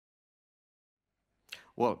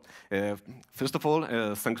Well, first of all,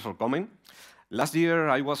 thanks for coming. Last year,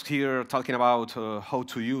 I was here talking about how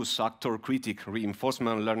to use actor-critic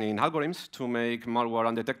reinforcement learning algorithms to make malware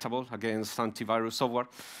undetectable against antivirus software.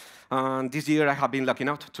 And this year, I have been lucky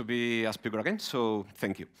enough to be a speaker again, so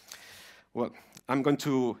thank you. Well, I'm going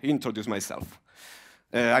to introduce myself.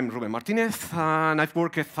 I'm Rubén Martínez, and I've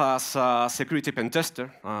worked as a security pen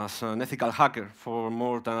tester, as an ethical hacker for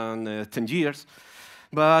more than 10 years.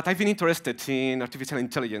 But I've been interested in artificial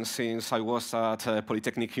intelligence since I was at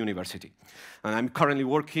Polytechnic University. And I'm currently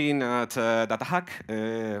working at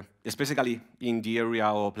DataHack, specifically in the area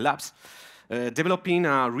of labs, developing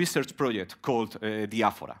a research project called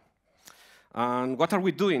Diaphora. And what are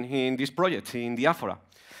we doing in this project, in Diaphora?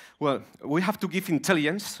 Well, we have to give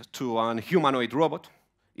intelligence to a humanoid robot.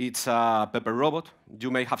 It's a Pepper robot.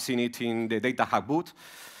 You may have seen it in the DataHack booth,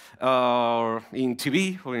 or in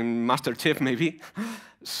TV, or in MasterChef, maybe.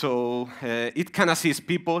 So it can assist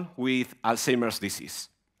people with Alzheimer's disease.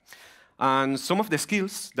 And some of the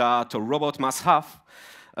skills that a robot must have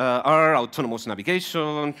are autonomous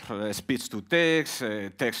navigation, speech-to-text,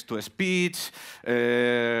 text-to-speech,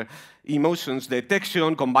 emotions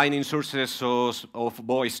detection, combining sources of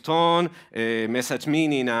voice tone, message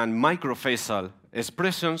meaning, and microfacial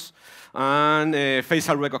expressions, and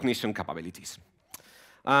facial recognition capabilities.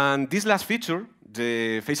 And this last feature,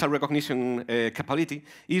 the facial recognition capability,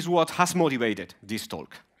 is what has motivated this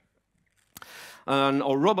talk. And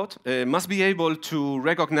our robot must be able to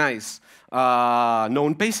recognize a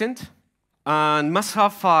known patient and must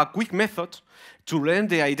have a quick method to learn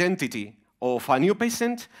the identity of a new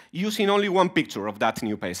patient using only one picture of that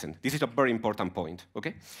new patient. This is a very important point,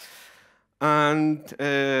 okay? And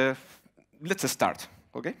let's start,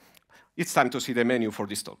 okay? It's time to see the menu for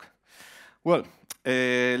this talk. Well,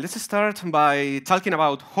 let's start by talking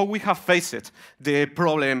about how we have faced the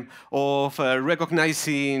problem of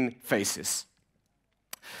recognizing faces.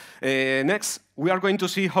 Next, we are going to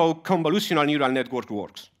see how convolutional neural network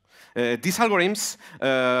works. These algorithms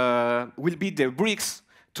will be the bricks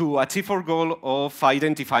to achieve our goal of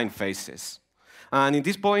identifying faces. And in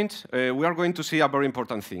this point, we are going to see a very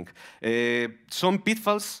important thing, some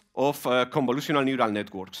pitfalls of convolutional neural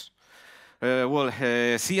networks.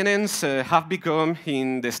 CNNs have become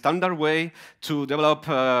in the standard way to develop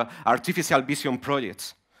artificial vision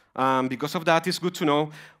projects. Because of that, it's good to know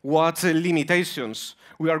what limitations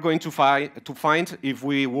we are going to find if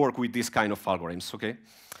we work with this kind of algorithms, okay?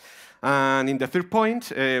 And in the third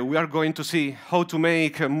point, we are going to see how to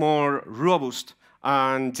make more robust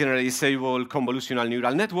and generalizable convolutional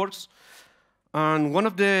neural networks. And one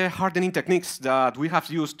of the hardening techniques that we have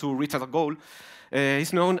used to reach that goal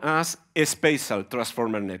is known as spatial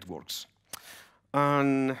transformer networks.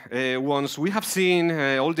 And once we have seen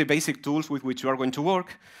all the basic tools with which we are going to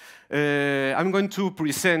work, I'm going to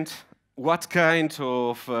present what kind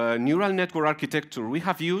of neural network architecture we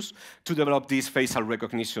have used to develop this facial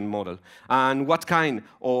recognition model, and what kind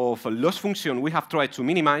of loss function we have tried to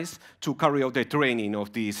minimize to carry out the training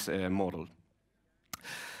of this model.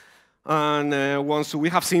 And once we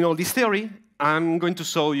have seen all this theory, I'm going to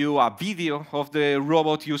show you a video of the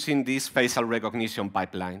robot using this facial recognition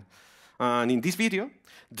pipeline. And in this video,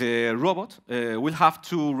 the robot will have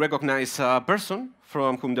to recognize a person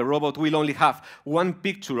from whom the robot will only have one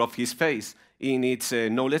picture of his face in its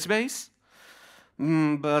knowledge base.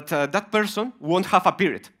 But that person won't have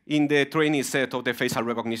appeared in the training set of the facial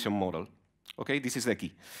recognition model. Okay, this is the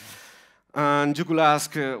key. And you could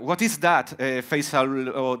ask, what is that facial,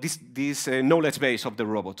 or this knowledge base of the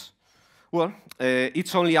robot? Well,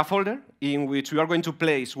 it's only a folder in which we are going to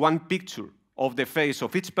place one picture of the face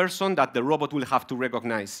of each person that the robot will have to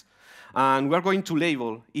recognize. And we're going to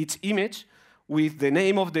label each image with the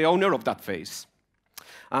name of the owner of that face.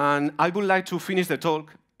 And I would like to finish the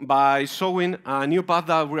talk by showing a new path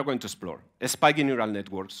that we're going to explore, spiky neural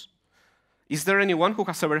networks. Is there anyone who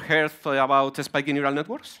has ever heard about spiky neural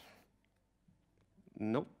networks?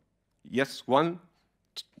 No? Yes, 1,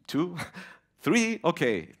 2, 3,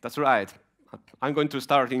 okay, that's right. I'm going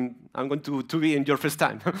to be in your first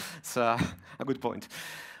time. It's a good point.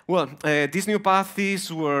 Well, this new path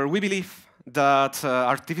is where we believe that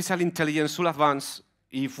artificial intelligence will advance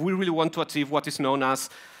if we really want to achieve what is known as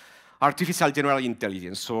artificial general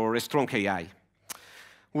intelligence, or strong AI.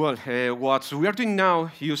 Well, what we are doing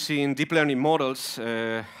now using deep learning models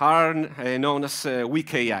are known as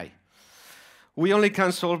weak AI. We only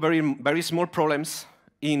can solve very small problems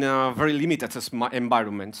in a very limited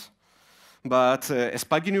environment. But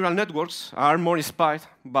spiky neural networks are more inspired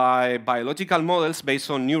by biological models based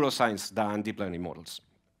on neuroscience than deep learning models.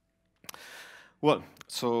 Well,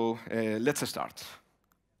 so let's start.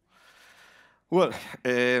 Well,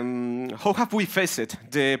 how have we faced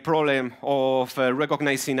the problem of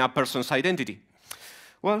recognizing a person's identity?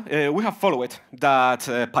 Well, we have followed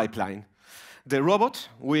that pipeline. The robot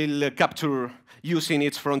will capture using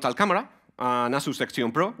its frontal camera, an Asus Action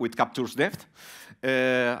Pro with captures depth,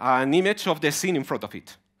 an image of the scene in front of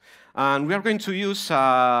it. And we are going to use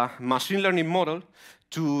a machine learning model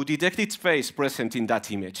to detect its face present in that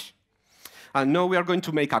image. And now we are going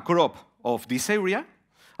to make a crop of this area,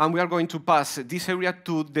 and we are going to pass this area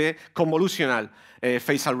to the convolutional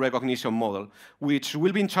facial recognition model, which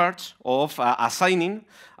will be in charge of assigning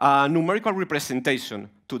a numerical representation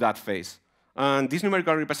to that face. And this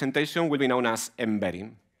numerical representation will be known as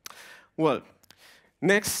embedding. Well,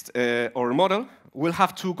 next, our model will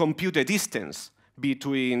have to compute the distance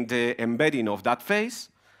between the embedding of that face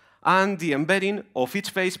and the embedding of each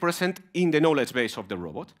face present in the knowledge base of the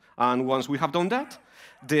robot. And once we have done that,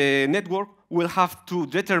 the network will have to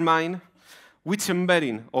determine which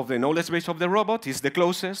embedding of the knowledge base of the robot is the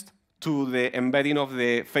closest to the embedding of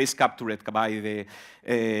the face captured by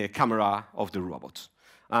the camera of the robot.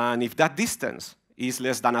 And if that distance is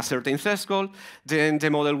less than a certain threshold, then the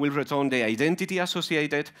model will return the identity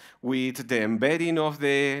associated with the embedding of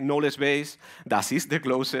the knowledge base that is the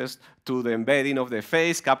closest to the embedding of the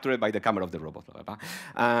face captured by the camera of the robot.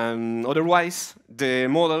 Otherwise, the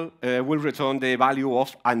model will return the value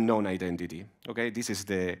of unknown identity. Okay, this is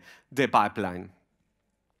the pipeline.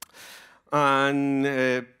 And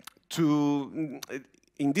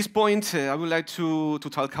in this point, I would like to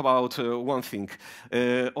talk about one thing.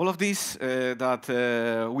 All of this that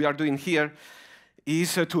we are doing here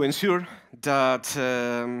is to ensure that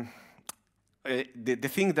the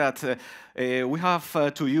thing that we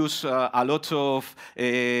have to use a lot of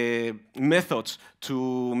methods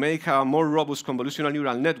to make a more robust convolutional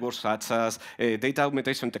neural network, such as data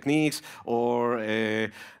augmentation techniques or,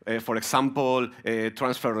 for example,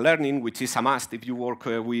 transfer learning, which is a must if you work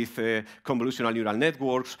with convolutional neural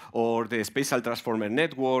networks, or the spatial transformer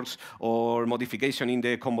networks, or modification in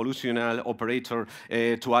the convolutional operator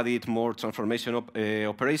to add it more transformation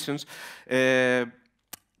operations.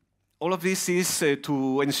 All of this is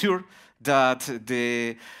to ensure that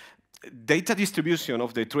the data distribution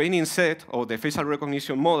of the training set or the facial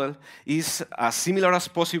recognition model is as similar as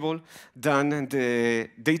possible than the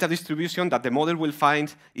data distribution that the model will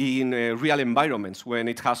find in real environments when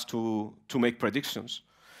it has to make predictions.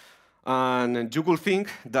 And you could think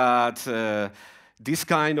that this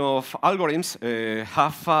kind of algorithms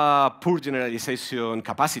have a poor generalization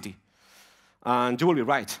capacity. And you will be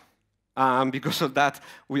right. Because of that,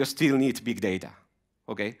 we still need big data,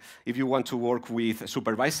 okay? If you want to work with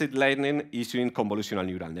supervised learning using convolutional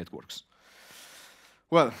neural networks.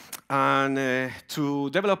 Well, and to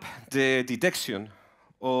develop the detection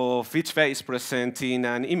of each face present in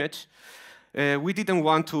an image, we didn't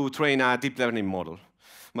want to train a deep learning model.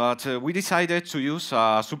 But we decided to use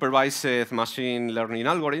a supervised machine learning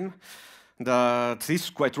algorithm that is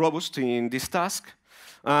quite robust in this task,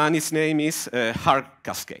 and its name is hard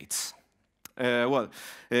cascades.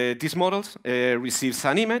 This model receives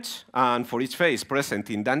an image, and for each face present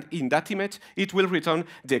in that image, it will return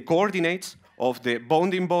the coordinates of the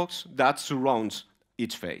bounding box that surrounds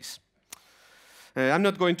each face. I'm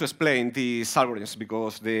not going to explain these algorithms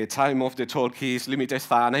because the time of the talk is limited,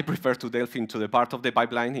 and I prefer to delve into the part of the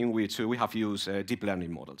pipeline in which we have used deep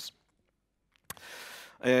learning models.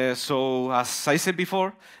 So, as I said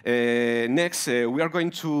before, next we are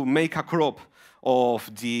going to make a crop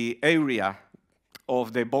of the area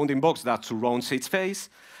of the bounding box that surrounds its face,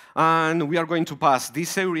 and we are going to pass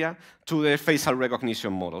this area to the facial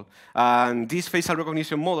recognition model. And this facial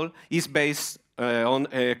recognition model is based on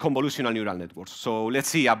convolutional neural networks. So let's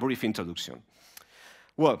see a brief introduction.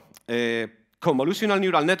 Well, convolutional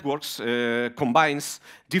neural networks combines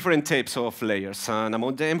different types of layers, and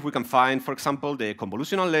among them we can find, for example, the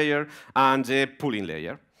convolutional layer and the pooling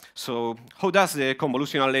layer. So how does the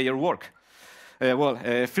convolutional layer work?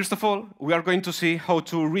 First of all, we are going to see how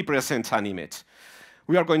to represent an image.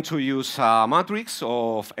 We are going to use a matrix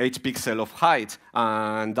of H pixel of height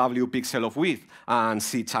and W pixel of width and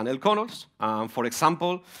C channel colors. For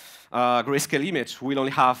example, a grayscale image will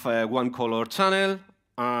only have one color channel,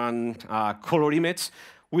 and a color image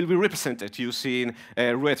will be represented using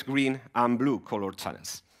red, green, and blue color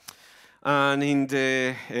channels. And in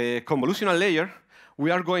the convolutional layer, we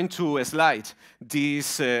are going to slide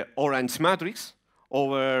this orange matrix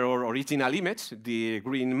over our original image, the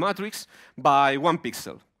green matrix, by 1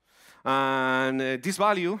 pixel. And this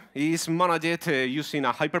value is managed using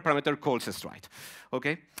a hyperparameter called stride.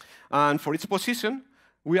 Okay? And for its position,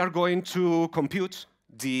 we are going to compute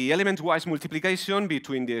the element-wise multiplication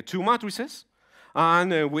between the two matrices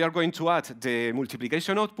And we are going to add the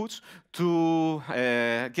multiplication outputs to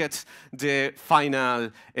get the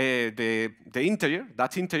final, the integer,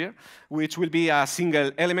 that integer, which will be a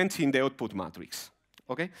single element in the output matrix.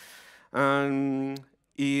 Okay? And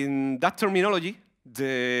in that terminology,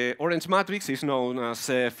 the orange matrix is known as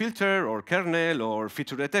a filter or kernel or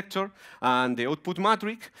feature detector, and the output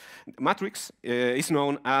matrix is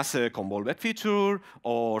known as a convolved feature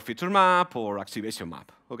or feature map or activation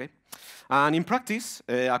map. Okay? And in practice,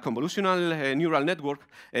 a convolutional neural network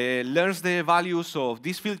learns the values of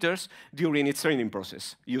these filters during its training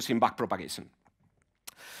process using backpropagation.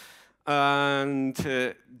 And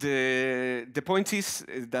the point is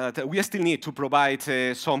that we still need to provide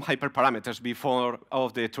some hyperparameters before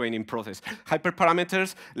of the training process.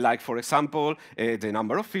 Hyperparameters like, for example, the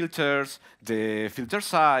number of filters, the filter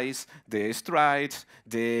size, the strides,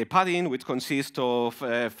 the padding, which consists of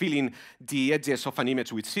filling the edges of an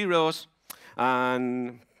image with zeros.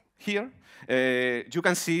 And here, you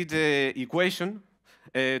can see the equation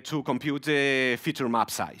to compute the feature map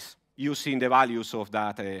size using the values of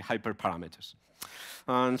that hyperparameters.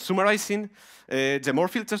 And summarizing, the more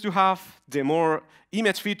filters you have, the more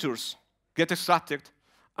image features get extracted,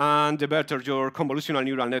 and the better your convolutional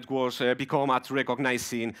neural networks become at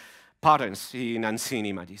recognizing patterns in unseen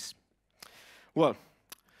images. Well,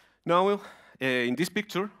 now in this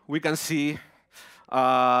picture, we can see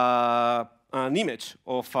an image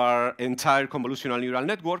of our entire convolutional neural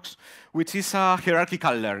networks, which is a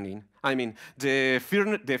hierarchical learning. I mean, the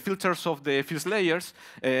filters of the first layers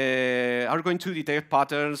are going to detect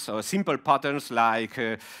patterns, simple patterns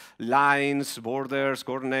like lines, borders,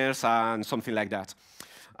 corners, and something like that.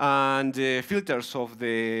 And the filters of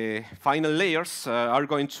the final layers are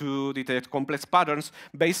going to detect complex patterns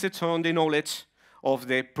based on the knowledge of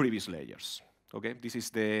the previous layers. Okay, this is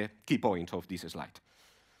the key point of this slide.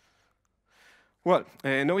 Well,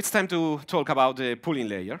 now it's time to talk about the pooling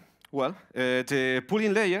layer. Well, the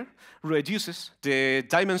pooling layer reduces the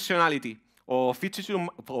dimensionality of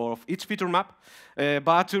each feature map,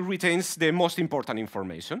 but retains the most important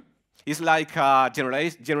information. It's like a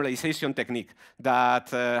generalization technique that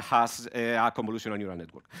has a convolutional neural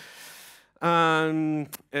network. And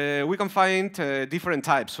we can find different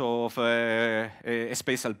types of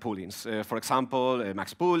spatial poolings. For example,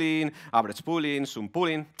 max pooling, average pooling, sum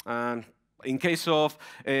pooling. And in case of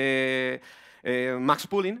max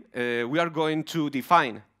pooling, we are going to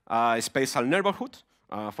define a spatial neighborhood,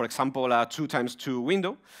 for example, a 2x2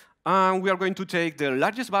 window, and we are going to take the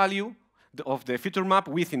largest value of the feature map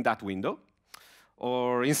within that window.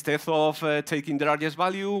 Or instead of taking the largest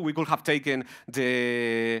value, we could have taken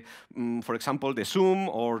the, for example, the sum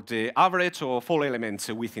or the average of all elements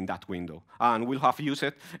within that window. And we'll have used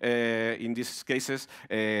it, in these cases,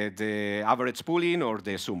 the average pooling or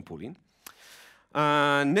the sum pooling.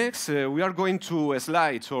 Next, we are going to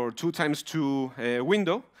slide our 2x2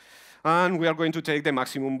 window, and we are going to take the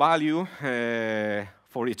maximum value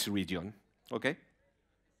for each region. Okay?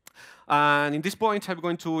 And in this point, I'm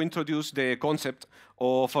going to introduce the concept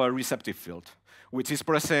of a receptive field, which is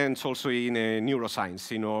present also in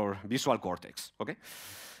neuroscience, in our visual cortex. Okay?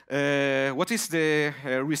 What is the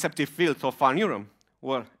receptive field of a neuron?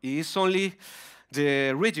 Well, it's only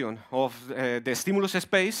the region of the stimulus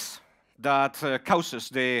space that causes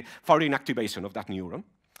the firing activation of that neuron.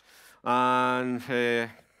 And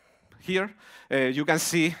here, you can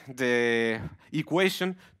see the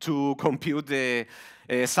equation to compute the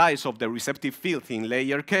size of the receptive field in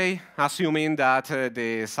layer K, assuming that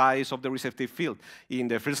the size of the receptive field in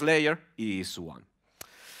the first layer is 1.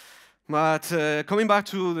 But coming back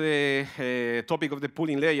to the topic of the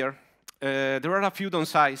pooling layer, there are a few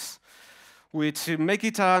downsides which make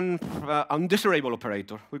it an undesirable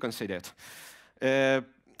operator, we can say that.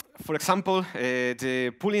 For example,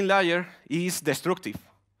 the pooling layer is destructive.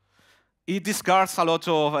 It discards a lot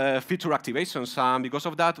of feature activations, and because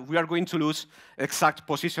of that, we are going to lose exact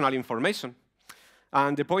positional information.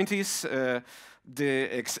 And the point is, the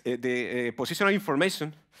positional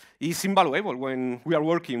information is invaluable when we are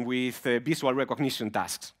working with visual recognition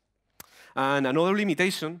tasks. And another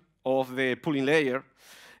limitation of the pooling layer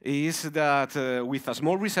is that with a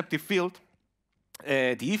small receptive field,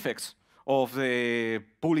 the effects of the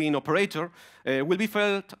pooling operator will be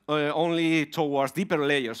felt only towards deeper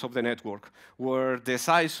layers of the network, where the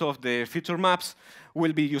size of the feature maps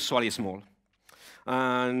will be usually small.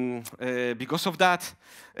 And because of that,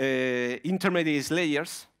 intermediate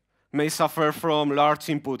layers may suffer from large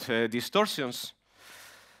input distortions.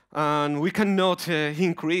 And we cannot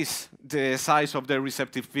increase the size of the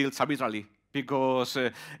receptive fields arbitrarily, because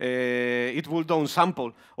it will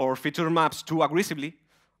downsample our feature maps too aggressively,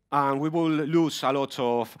 and we will lose a lot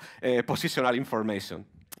of positional information.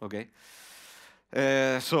 Okay.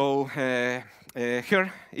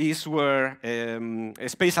 Here is where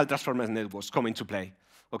spatial transformer networks come into play,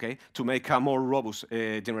 okay, to make a more robust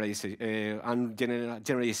and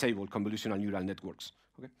generalizable convolutional neural networks.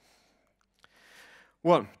 Okay.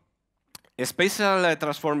 Well, spatial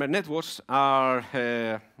transformer networks are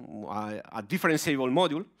a differentiable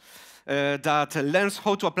module that learns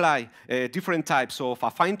how to apply different types of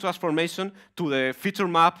affine transformation to the feature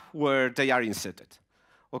map where they are inserted.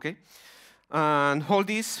 Okay? And all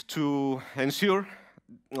this to ensure,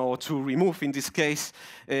 or to remove, in this case,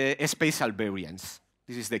 spatial variance.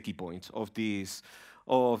 This is the key point of this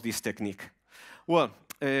technique. Well,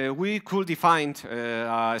 we could define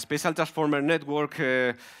a spatial transformer network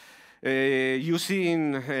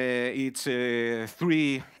using its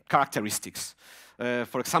three characteristics.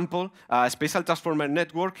 For example, a spatial transformer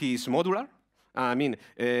network is modular. I mean,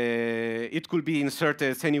 it could be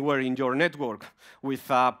inserted anywhere in your network with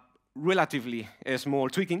a relatively small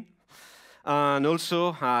tweaking. And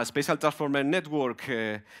also, a spatial transformer network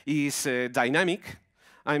is dynamic.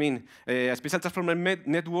 I mean, a spatial transformer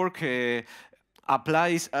network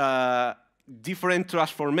applies a different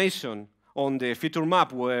transformation on the feature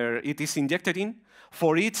map where it is injected in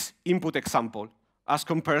for each input example, as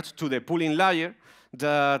compared to the pooling layer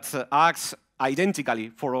that acts identically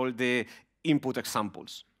for all the input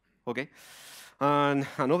examples. Okay? And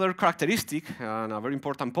another characteristic, and a very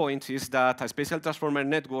important point, is that a spatial transformer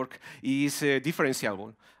network is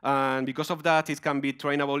differentiable. And because of that, it can be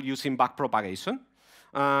trainable using backpropagation,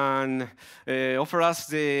 and offer us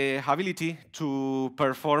the ability to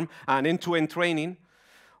perform an end-to-end training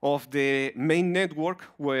of the main network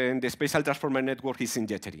when the spatial transformer network is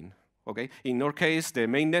injected in. Okay? In our case, the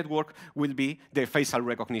main network will be the facial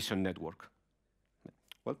recognition network.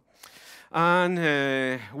 Well, and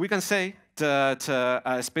we can say that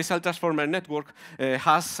a spatial transformer network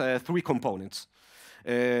has three components: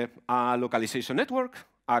 a localization network,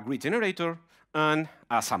 a grid generator, and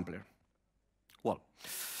a sampler. Well,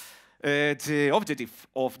 the objective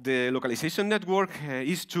of the localization network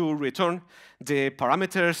is to return the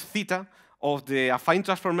parameters theta of the affine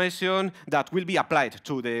transformation that will be applied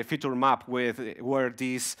to the feature map where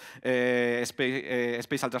this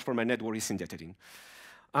spatial transformer network is injected in.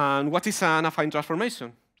 And what is an affine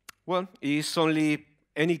transformation? Well, it's only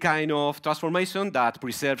any kind of transformation that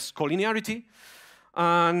preserves collinearity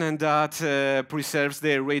and that preserves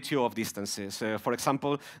the ratio of distances. For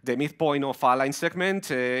example, the midpoint of a line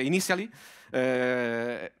segment initially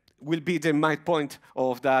will be the midpoint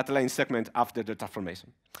of that line segment after the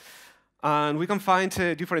transformation. And we can find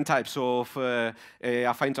different types of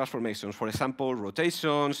affine transformations. For example,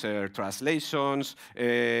 rotations, translations,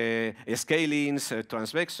 scalings,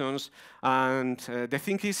 transvections. And the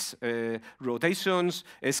thing is, rotations,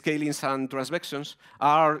 scalings, and transvections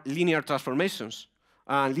are linear transformations.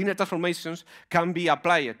 And linear transformations can be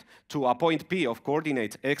applied to a point P of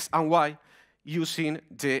coordinate x and y using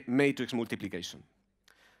the matrix multiplication.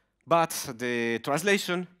 But the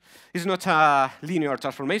translation is not a linear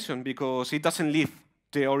transformation because it doesn't leave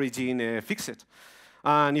the origin fixed.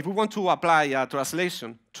 And if we want to apply a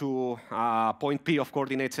translation to a point P of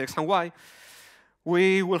coordinates x and y,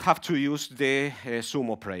 we will have to use the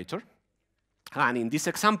sum operator. And in this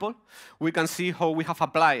example, we can see how we have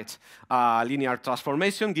applied a linear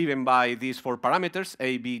transformation given by these four parameters,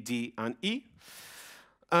 a, b, d, and e,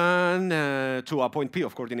 and to a point P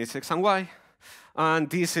of coordinates x and y. And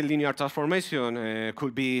this linear transformation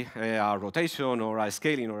could be a rotation or a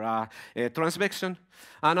scaling or a transvection.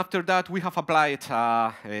 And after that, we have applied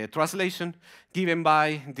a translation given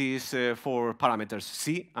by these four parameters,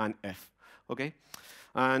 C and F. Okay?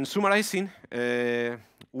 And summarizing,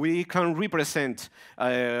 we can represent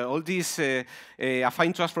all these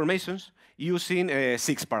affine transformations using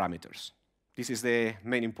 6 parameters. This is the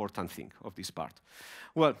main important thing of this part.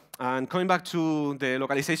 Well, and coming back to the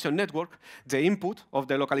localization network, the input of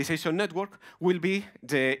the localization network will be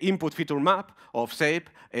the input feature map of shape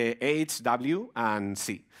H, W, and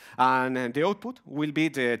C. And the output will be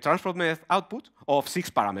the transformed output of 6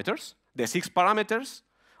 parameters, the 6 parameters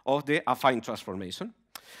of the affine transformation.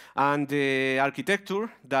 And the architecture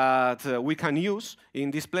that we can use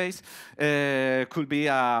in this place could be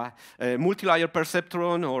a multi-layer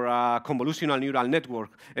perceptron or a convolutional neural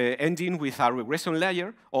network ending with a regression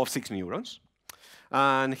layer of 6 neurons.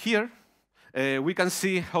 And here, we can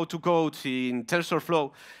see how to code in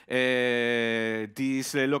TensorFlow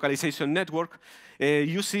this localization network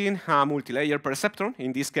using a multi-layer perceptron,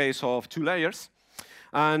 in this case of 2 layers.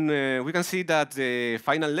 And we can see that the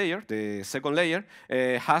final layer, the second layer,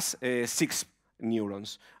 has 6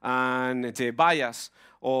 neurons. And the bias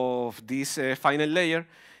of this final layer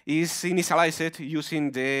is initialized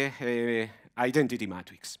using the identity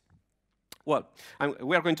matrix. Well,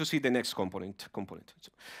 we are going to see the next component.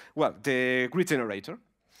 Well, the grid generator.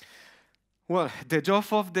 Well, the job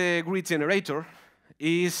of the grid generator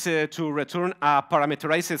is to return a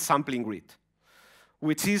parameterized sampling grid,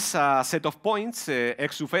 which is a set of points,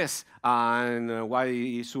 x sub s and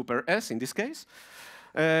y super s in this case,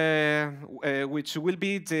 which will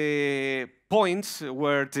be the points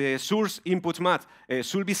where the source input math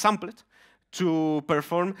should be sampled to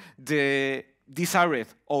perform the desired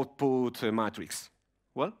output matrix.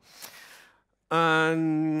 Well,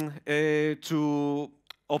 and to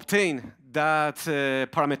obtain that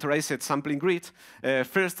parameterized sampling grid,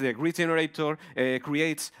 first the grid generator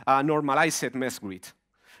creates a normalized mesh grid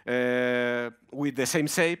with the same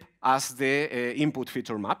shape as the input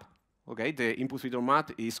feature map. Okay, the input feature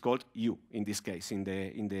map is called U in this case in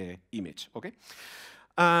the image. Okay,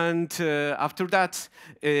 and after that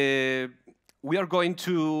we are going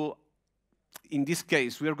to, in this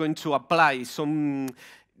case, we are going to apply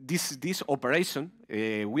this operation.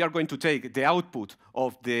 We are going to take the output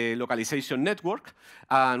of the localization network,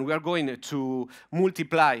 and we are going to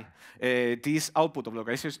multiply this output of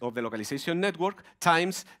the localization network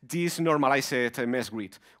times this normalized mesh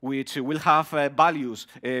grid, which will have values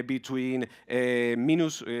between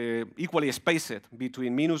equally spaced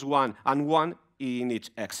between -1 and 1 in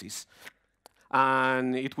each axis.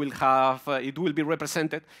 And it will be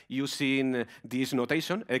represented using this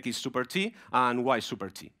notation, x super t and y super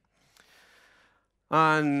t.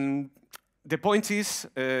 And the point is,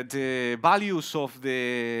 the values of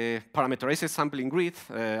the parameterized sampling grid,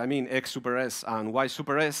 I mean x super s and y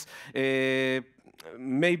super s,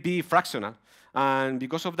 may be fractional. And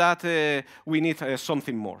because of that, we need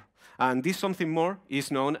something more. And this something more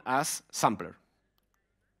is known as sampler.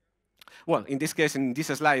 Well, in this case, in this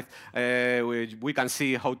slide, we can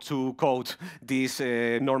see how to code this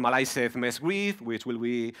normalized mesh grid, which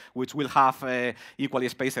will have equally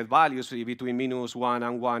spaced values between -1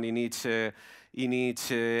 and 1 in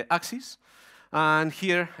each axis. And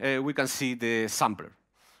here we can see the sampler.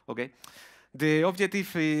 Okay, the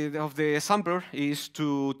objective of the sampler is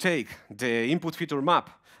to take the input feature map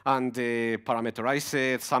and the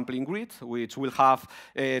parameterized sampling grid, which will have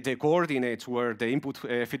the coordinates where the input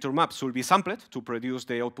feature map should be sampled to produce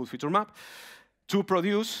the output feature map, to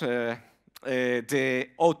produce the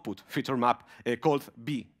output feature map called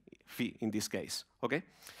B, phi in this case. Okay,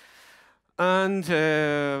 and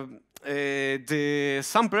the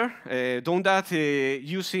sampler done that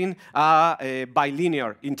using a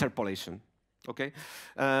bilinear interpolation. Okay,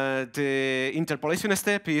 the interpolation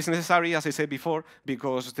step is necessary, as I said before,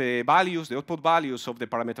 because the output values of the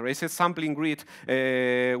parameterized sampling grid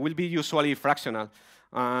will be usually fractional,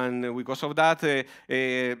 and because of that,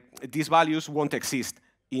 these values won't exist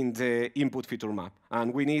in the input feature map,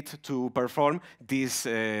 and we need to perform this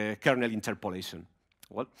kernel interpolation.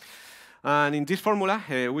 Well, and in this formula,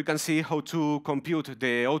 we can see how to compute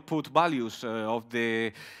the output values of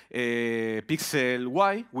the pixel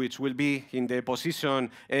y, which will be in the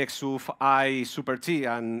position x sub I super t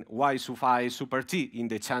and y sub I super t in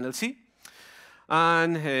the channel C.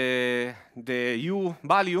 And the u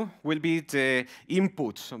value will be the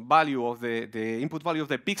input value of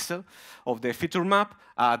the pixel of the feature map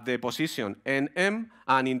at the position nm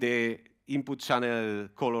and in the input channel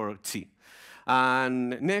color T.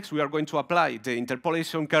 And next, we are going to apply the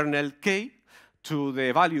interpolation kernel K to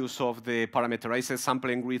the values of the parameterized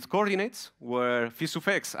sampling grid coordinates, where phi sub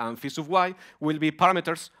x and phi sub y will be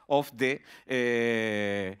parameters of the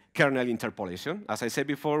kernel interpolation. As I said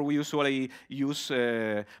before, we usually use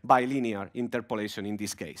bilinear interpolation in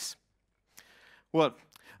this case. Well,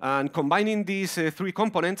 and combining these three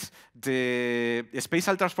components, the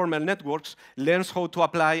spatial transformer networks learns how to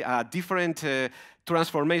apply a different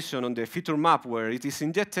transformation on the feature map where it is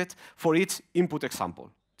injected for each input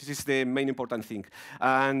example. This is the main important thing.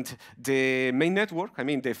 And the main network, I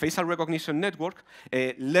mean the facial recognition network,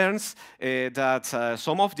 learns that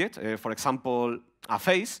some object, for example, a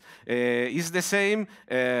face, is the same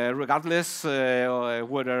regardless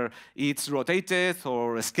whether it's rotated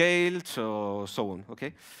or scaled or so on,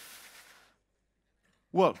 okay?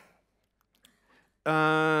 Well,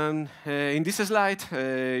 in this slide,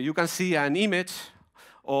 you can see an image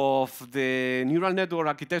of the neural network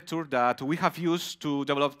architecture that we have used to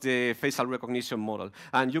develop the facial recognition model.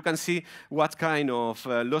 And you can see what kind of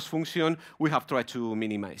loss function we have tried to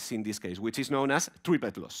minimize in this case, which is known as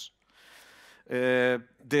triplet loss.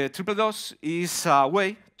 The triplet loss is a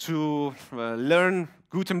way to learn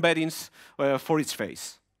good embeddings for each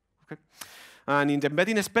face. Okay? And in the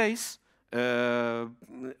embedding space,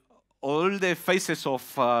 all the faces of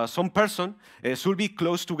some person should be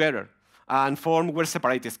close together and form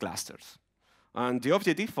well-separated clusters. And the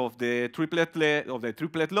objective of the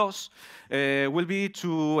triplet loss will be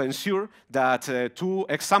to ensure that two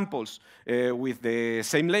examples with the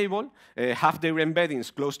same label have their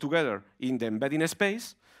embeddings close together in the embedding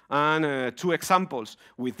space, and two examples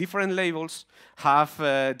with different labels have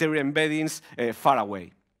their embeddings far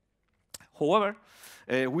away. However,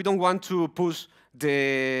 we don't want to push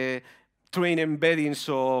the train embeddings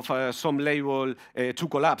of some label to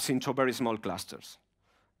collapse into very small clusters.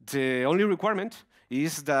 The only requirement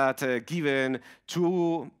is that given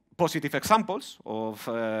two positive examples of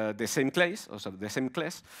the same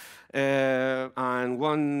class, and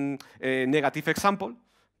one negative example,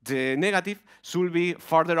 the negative should be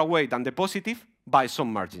farther away than the positive by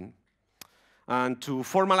some margin. And to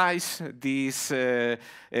formalize these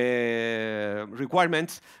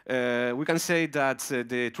requirements, we can say that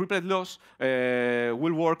the triplet loss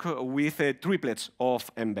will work with triplets of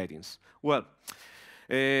embeddings. Well,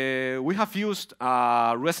 we have used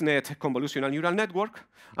a ResNet convolutional neural network,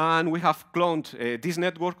 and we have cloned this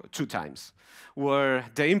network 2 times, where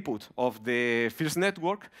the input of the first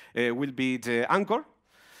network will be the anchor,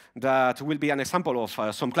 that will be an example of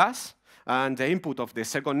some class, and the input of the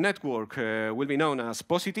second network will be known as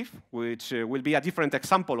positive, which will be a different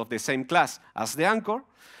example of the same class as the anchor,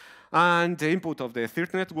 and the input of the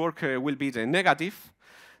third network will be the negative,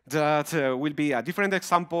 that will be a different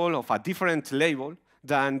example of a different label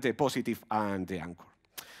than the positive and the anchor.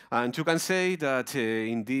 And you can say that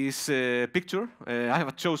in this picture, I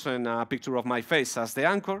have chosen a picture of my face as the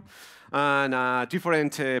anchor, and a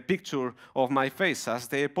different picture of my face as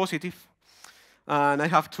the positive. And I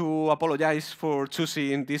have to apologize for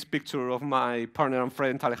choosing this picture of my partner and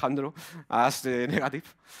friend Alejandro as the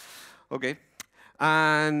negative. Okay.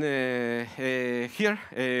 And here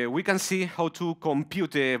we can see how to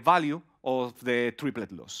compute the value of the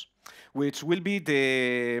triplet loss, which will be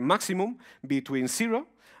the maximum between 0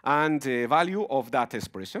 and the value of that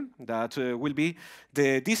expression. That will be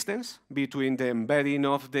the distance between the embedding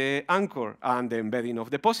of the anchor and the embedding of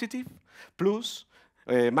the positive, plus,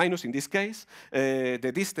 minus in this case,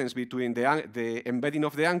 the distance between the embedding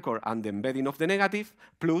of the anchor and the embedding of the negative,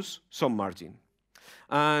 plus some margin.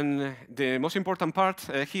 And the most important part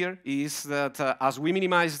here is that as we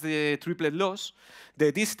minimize the triplet loss,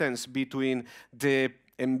 the distance between the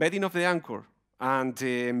embedding of the anchor and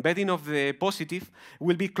the embedding of the positive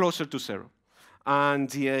will be closer to 0. And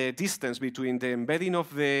the distance between the embedding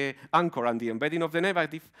of the anchor and the embedding of the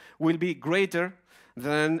negative will be greater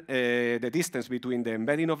than the distance between the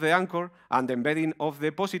embedding of the anchor and the embedding of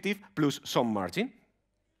the positive plus some margin.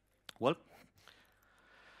 Well,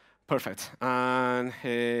 perfect. And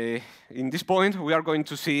in this point, we are going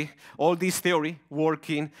to see all this theory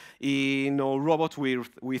working in a robot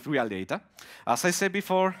with real data. As I said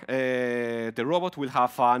before, the robot will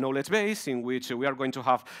have a knowledge base in which we are going to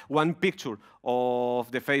have one picture of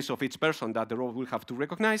the face of each person that the robot will have to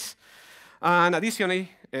recognize. And additionally,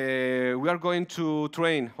 we are going to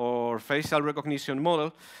train our facial recognition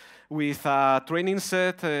model with a training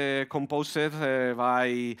set composed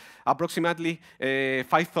by approximately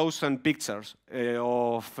 5,000 pictures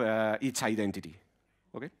of each identity.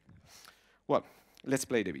 Okay? Well, let's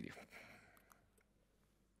play the video.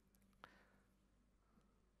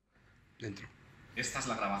 Dentro. Esta es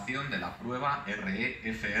la grabación de la prueba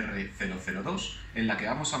REFR002, en la que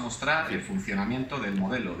vamos a mostrar el funcionamiento del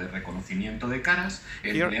modelo de reconocimiento de caras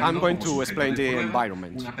empleando como sujeto de prueba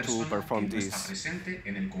una persona que no está presente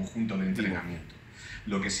en el conjunto de entrenamiento.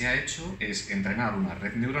 Lo que se ha hecho es entrenar una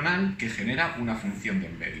red neuronal que genera una función de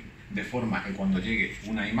embedding, de forma que cuando llegue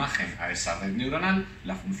una imagen a esa red neuronal,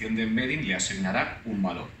 la función de embedding le asignará un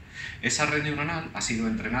valor. Esa red neuronal ha sido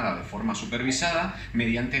entrenada de forma supervisada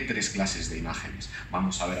mediante 3 clases de imágenes.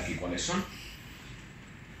 Vamos a ver aquí cuáles son.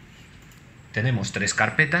 Tenemos 3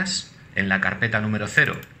 carpetas. En la carpeta número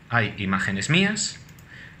 0 hay imágenes mías.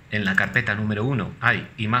 En la carpeta número 1 hay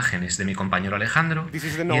imágenes de mi compañero Alejandro. Y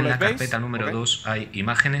en la carpeta número 2 hay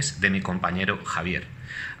imágenes de mi compañero Javier.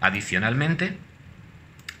 Adicionalmente,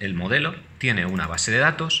 el modelo tiene una base de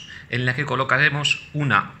datos en la que colocaremos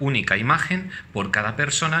una única imagen por cada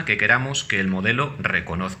persona que queramos que el modelo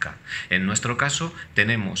reconozca. En nuestro caso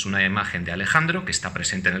tenemos una imagen de Alejandro que está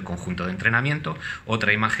presente en el conjunto de entrenamiento,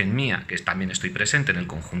 otra imagen mía que también estoy presente en el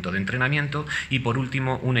conjunto de entrenamiento y por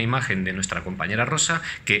último una imagen de nuestra compañera Rosa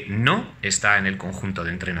que no está en el conjunto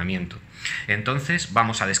de entrenamiento. Entonces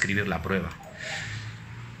vamos a describir la prueba.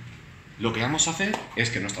 Lo que vamos a hacer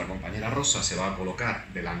es que nuestra compañera Rosa se va a colocar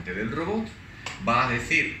delante del robot, va a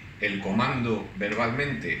decir el comando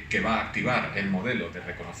verbalmente que va a activar el modelo de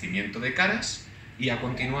reconocimiento de caras y a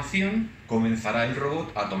continuación comenzará el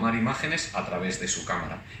robot a tomar imágenes a través de su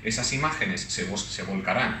cámara. Esas imágenes se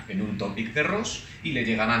volcarán en un topic de ROS y le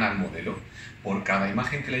llegarán al modelo. Por cada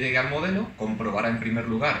imagen que le llegue al modelo, comprobará en primer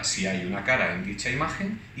lugar si hay una cara en dicha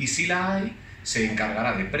imagen y si la hay, se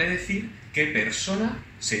encargará de predecir qué persona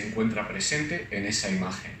se encuentra presente en esa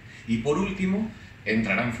imagen. Y por último,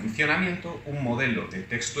 entrará en funcionamiento un modelo de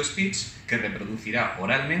text-to-speech que reproducirá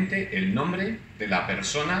oralmente el nombre de la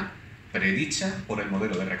persona predicha por el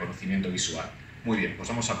modelo de reconocimiento visual. Muy bien, pues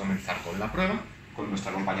vamos a comenzar con la prueba con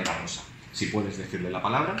nuestra compañera Rosa. Si puedes decirle la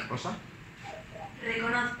palabra, Rosa.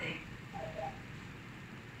 Reconoce.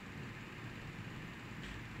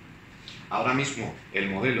 Ahora mismo el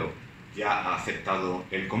modelo ya ha aceptado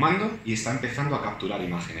el comando y está empezando a capturar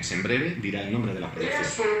imágenes. En breve dirá el nombre de la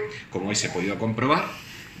predicción. Como habéis podido comprobar,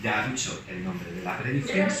 ya ha dicho el nombre de la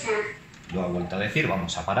predicción. Lo ha vuelto a decir,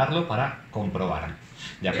 vamos a pararlo para comprobarlo.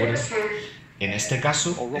 ¿De acuerdo? En este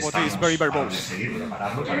caso, estamos a seguir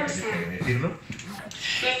prepararlo para que deje de decirlo.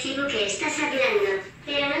 Recibo que estás hablando,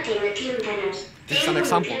 pero no tengo tímpanos. Tengo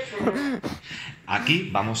un micrófono. Aquí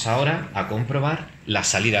vamos ahora a comprobar la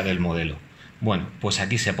salida del modelo. Bueno, pues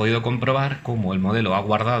aquí se ha podido comprobar cómo el modelo ha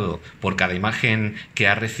guardado por cada imagen que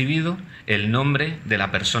ha recibido el nombre de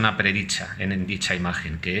la persona predicha en dicha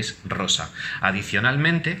imagen, que es Rosa.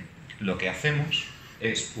 Adicionalmente, lo que hacemos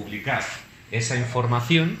es publicar esa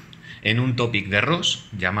información en un topic de ROS,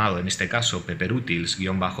 llamado en este caso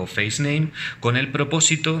pepperutils-facename, con el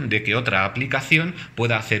propósito de que otra aplicación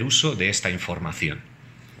pueda hacer uso de esta información.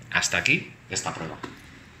 Hasta aquí esta prueba.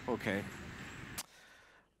 Okay.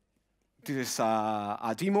 This is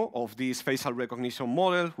a demo of this facial recognition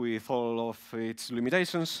model with all of its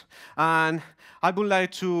limitations. And I would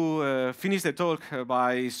like to finish the talk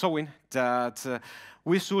by showing that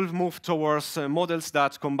we should move towards models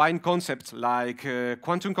that combine concepts like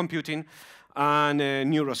quantum computing and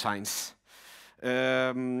neuroscience.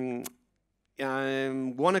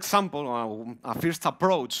 One example, a first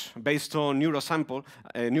approach based on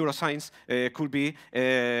neuroscience could be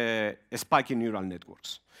spiking neural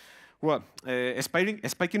networks. Well,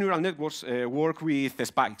 spiking neural networks work with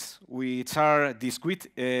spikes, which are discrete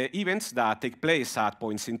events that take place at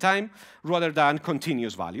points in time rather than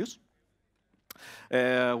continuous values.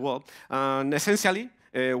 Essentially,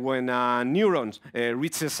 when a neuron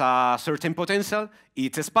reaches a certain potential,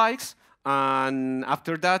 it spikes, and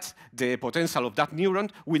after that, the potential of that neuron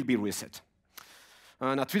will be reset.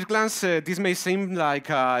 And at first glance, this may seem like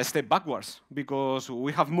a step backwards, because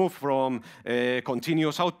we have moved from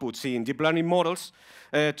continuous outputs in deep learning models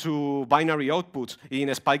to binary outputs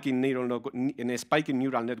in spiking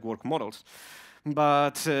neural network models.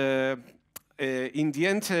 But in the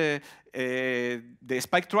end, the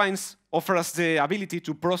spike trains offer us the ability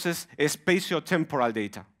to process spatio-temporal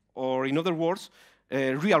data, or in other words,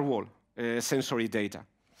 real-world sensory data.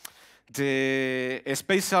 The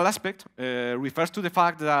spatial aspect refers to the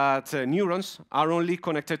fact that neurons are only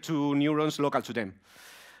connected to neurons local to them.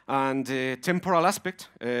 And the temporal aspect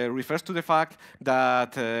refers to the fact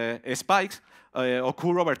that spikes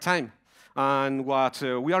occur over time. And what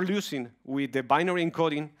we are losing with the binary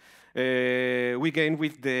encoding, we gain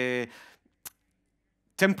with the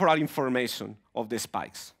temporal information of the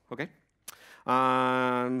spikes. Okay?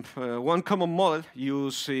 One common model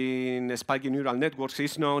used in spiking neural networks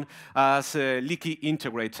is known as leaky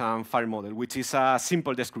integrate and fire model, which is a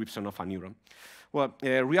simple description of a neuron. Well,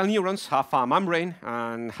 real neurons have a membrane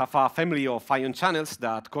and have a family of ion channels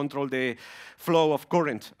that control the flow of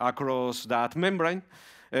current across that membrane,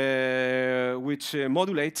 which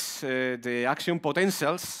modulates the action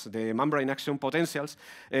potentials, the membrane action potentials,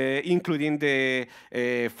 including the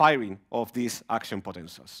firing of these action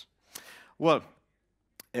potentials. Well,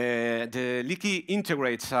 the leaky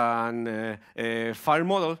integrates and fire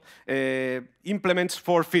model implements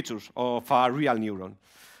 4 features of a real neuron.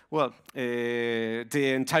 Well,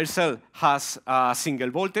 the entire cell has a single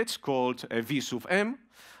voltage called V sub m,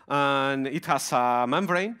 and it has a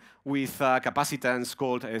membrane with a capacitance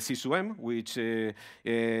called C sub m, which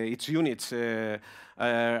its units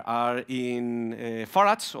are in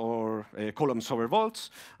farads or coulombs over volts,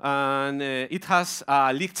 and it has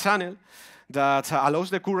a leak channel that allows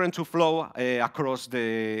the current to flow across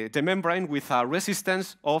the membrane with a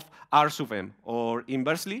resistance of R sub m, or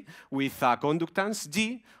inversely, with a conductance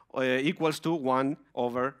G equals to 1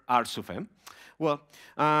 over R sub m. Well,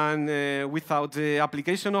 and without the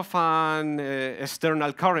application of an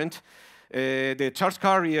external current, the charge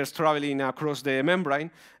carriers traveling across the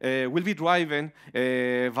membrane will be driven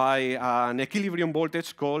by an equilibrium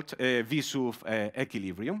voltage called V sub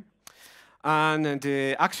equilibrium. And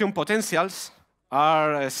the action potentials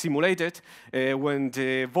are simulated when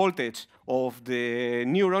the voltage of the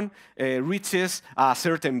neuron reaches a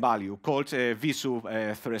certain value called V sub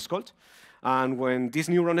threshold. And when this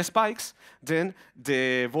neuron spikes, then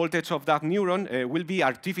the voltage of that neuron will be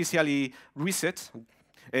artificially reset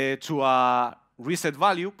to a reset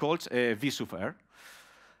value called V sub R.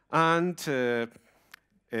 And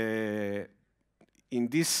in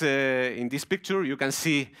this picture, you can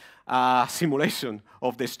see a simulation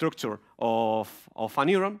of the structure of a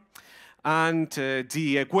neuron. And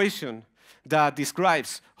the equation that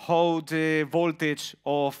describes how the voltage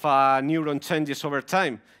of a neuron changes over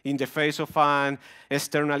time in the face of an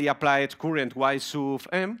externally applied current Y sub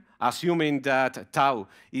M, assuming that tau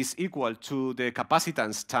is equal to the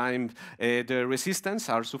capacitance times the resistance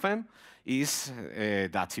R sub M, is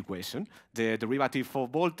that equation. The derivative of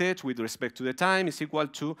voltage with respect to the time is equal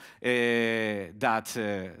to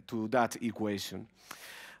that equation.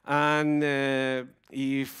 And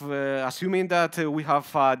if, assuming that we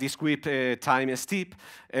have a discrete time step,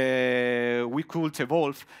 we could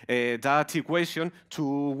evolve that equation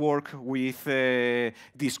to work with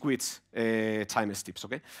discrete time steps,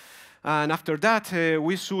 okay? And after that,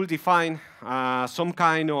 we should define some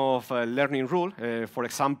kind of learning rule, for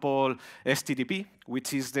example, STDP,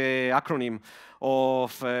 which is the acronym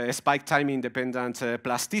of spike time independent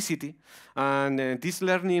plasticity. And this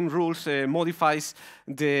learning rules modifies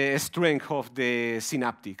the strength of the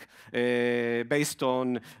synaptic based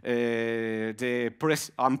on the pre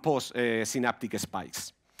and post synaptic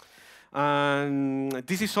spikes. And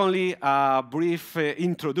this is only a brief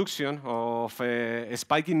introduction of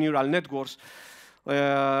spiking neural networks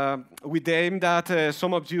with the aim that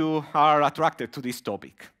some of you are attracted to this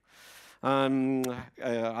topic.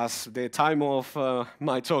 As the time of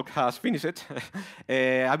my talk has finished,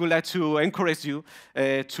 I would like to encourage you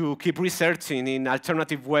to keep researching in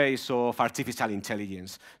alternative ways of artificial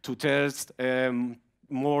intelligence to test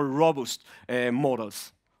more robust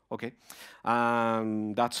models. Okay,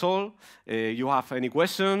 that's all. You have any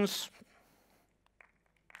questions?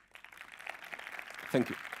 Thank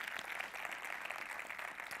you.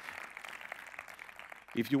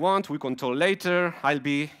 If you want, we can talk later. I'll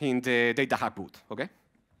be in the data hack booth, okay?